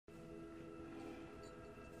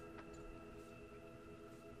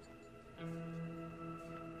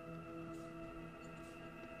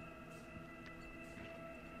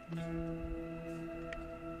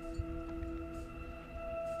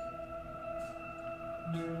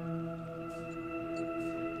Where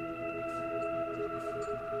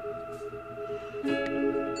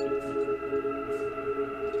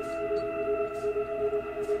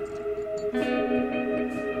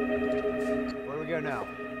do we go now?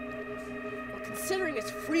 Well, considering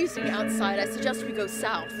it's freezing outside, I suggest we go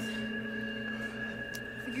south. I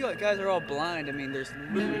think you guys are all blind. I mean, there's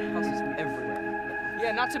literally houses everywhere.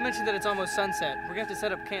 Yeah, not to mention that it's almost sunset. We're gonna have to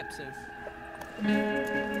set up camp soon.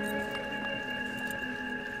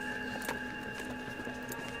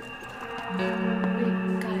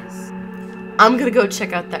 Wait, guys. I'm gonna go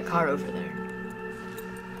check out that car over there.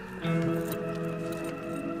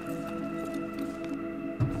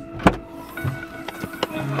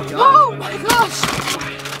 Oh my gosh!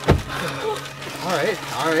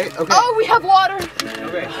 All right, okay. Oh, we have water!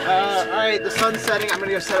 Okay, all right, the sun's setting. I'm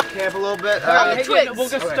gonna go set up camp a little bit. Hey, We'll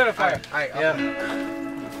go start a fire. All right, yeah.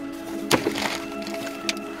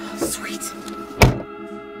 Sweet.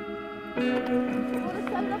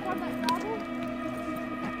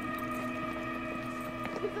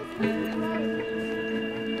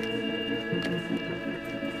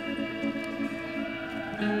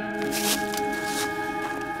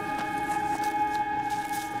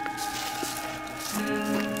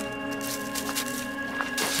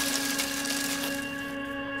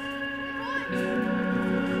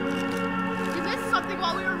 You missed something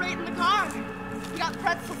while we were raiding the car. We got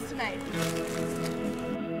pretzels tonight.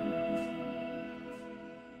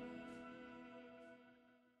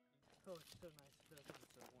 Oh, it's so nice. It's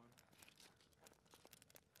so warm.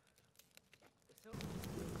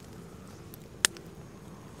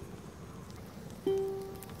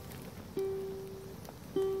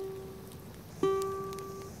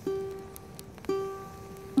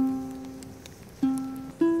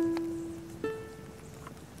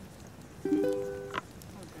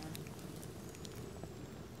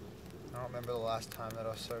 I don't remember the last time that I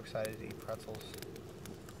was so excited to eat pretzels.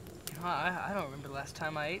 You know, I don't remember the last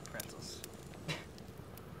time I ate pretzels.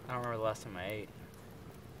 I don't remember the last time I ate.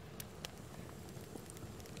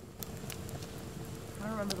 I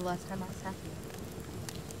don't remember the last time I was happy.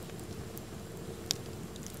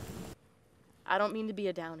 I don't mean to be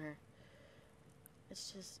a downer.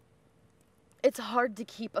 It's just... It's hard to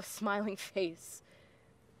keep a smiling face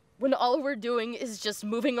when all we're doing is just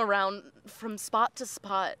moving around from spot to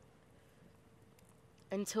spot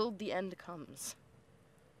until the end comes.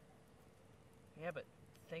 Yeah, but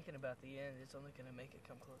thinking about the end is only gonna make it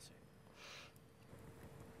come closer.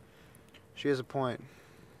 She has a point.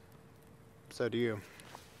 So do you.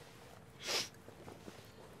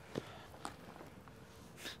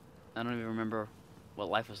 I don't even remember what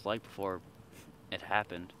life was like before it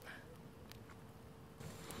happened.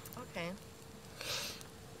 Okay.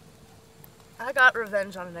 I got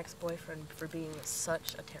revenge on an ex-boyfriend for being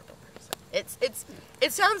such a terrible person.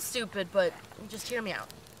 It sounds stupid, but just hear me out.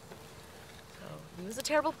 So, he was a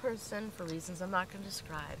terrible person for reasons I'm not going to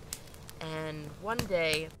describe. And one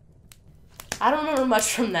day... I don't remember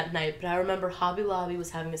much from that night, but I remember Hobby Lobby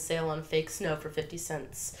was having a sale on fake snow for 50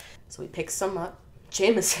 cents. So we picked some up.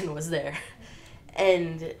 Jameson was there.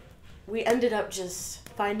 And we ended up just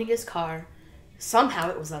finding his car. Somehow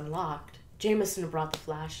it was unlocked. Jameson brought the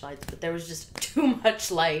flashlights, but there was just too much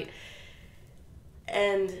light.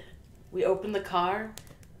 And we opened the car,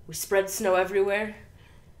 we spread snow everywhere,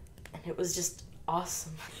 and it was just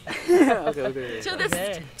awesome. Okay.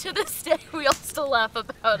 To this day, we all still laugh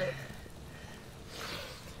about it.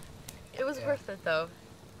 It was worth it, though.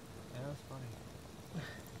 Yeah, that was funny.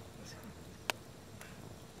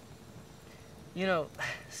 You know,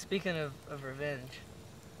 speaking of revenge,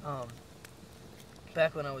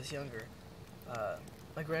 back when I was younger,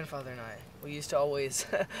 my grandfather and I, we used to always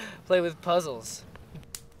play with puzzles.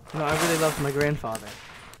 You know, I really loved my grandfather.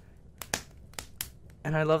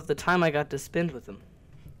 And I loved the time I got to spend with him,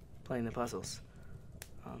 playing the puzzles.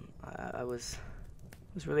 I was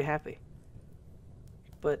really happy.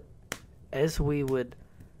 But as we would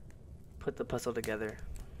put the puzzle together,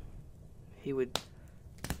 he would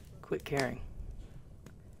quit caring.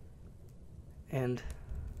 And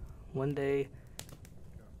one day,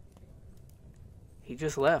 he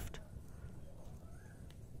just left.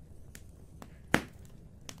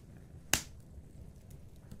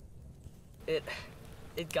 It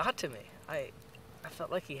got to me. I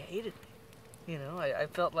felt like he hated me. You know, I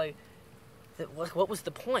felt like that. What was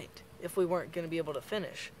the point if we weren't going to be able to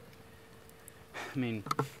finish? I mean,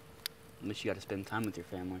 at least you got to spend time with your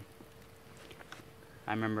family.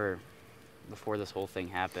 I remember before this whole thing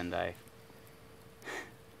happened,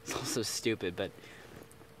 it's also stupid, but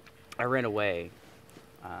I ran away.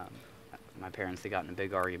 My parents, they got in a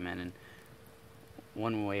big argument, and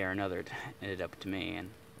one way or another, it ended up to me. And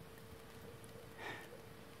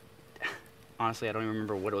honestly, I don't even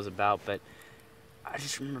remember what it was about, but I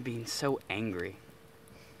just remember being so angry,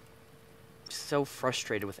 so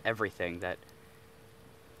frustrated with everything that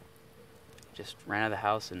I just ran out of the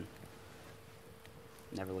house and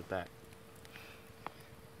never looked back.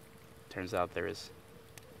 Turns out there is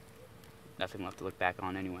nothing left to look back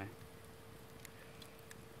on anyway.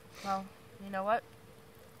 Well, you know what?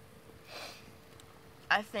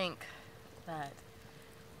 I think that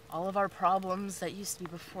all of our problems that used to be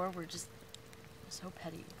before were just so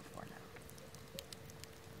petty before now.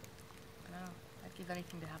 I know. I'd give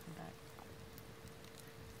anything to have them back.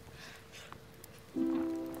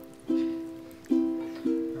 I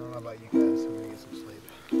don't know about you guys. I'm gonna get some sleep.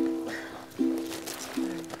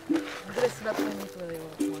 I'm gonna sit up underneath where they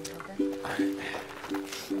will.